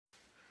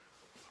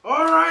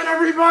All right,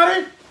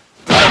 everybody.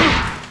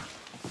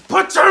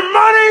 Put your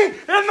money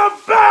in the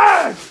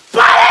bag.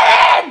 Put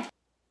it in.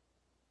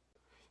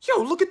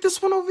 Yo, look at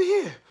this one over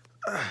here.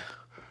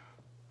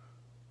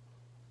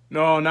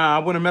 No, nah, I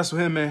wouldn't mess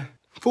with him, man.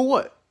 For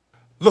what?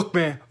 Look,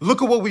 man,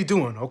 look at what we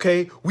doing,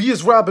 okay? We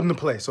is robbing the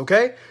place,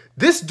 okay?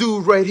 This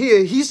dude right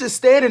here, he's just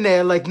standing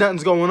there like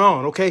nothing's going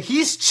on, okay?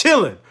 He's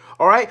chilling,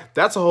 all right?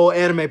 That's a whole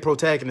anime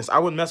protagonist. I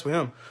wouldn't mess with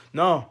him.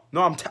 No,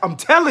 I'm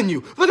telling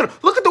you. Look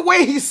at the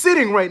way he's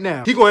sitting right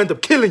now. He gonna end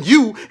up killing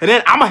you, and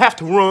then I'm gonna have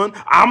to run.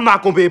 I'm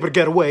not gonna be able to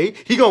get away.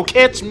 He gonna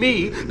catch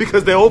me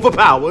because they're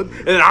overpowered,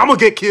 and then I'm gonna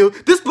get killed.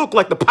 This looked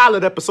like the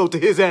pilot episode to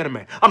his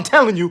anime. I'm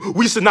telling you,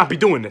 we should not be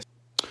doing this.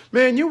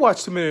 Man, you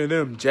watch too many of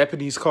them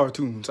Japanese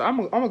cartoons.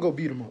 I'm gonna go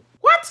beat him up.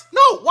 What?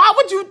 No, why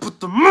would you put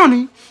the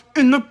money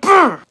in the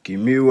bag?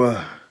 Kimi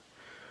wa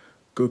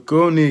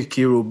koko ni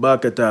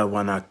kirobakata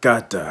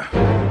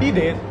wanakata. He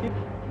did.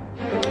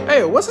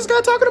 Hey, what's this guy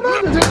talking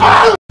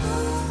about?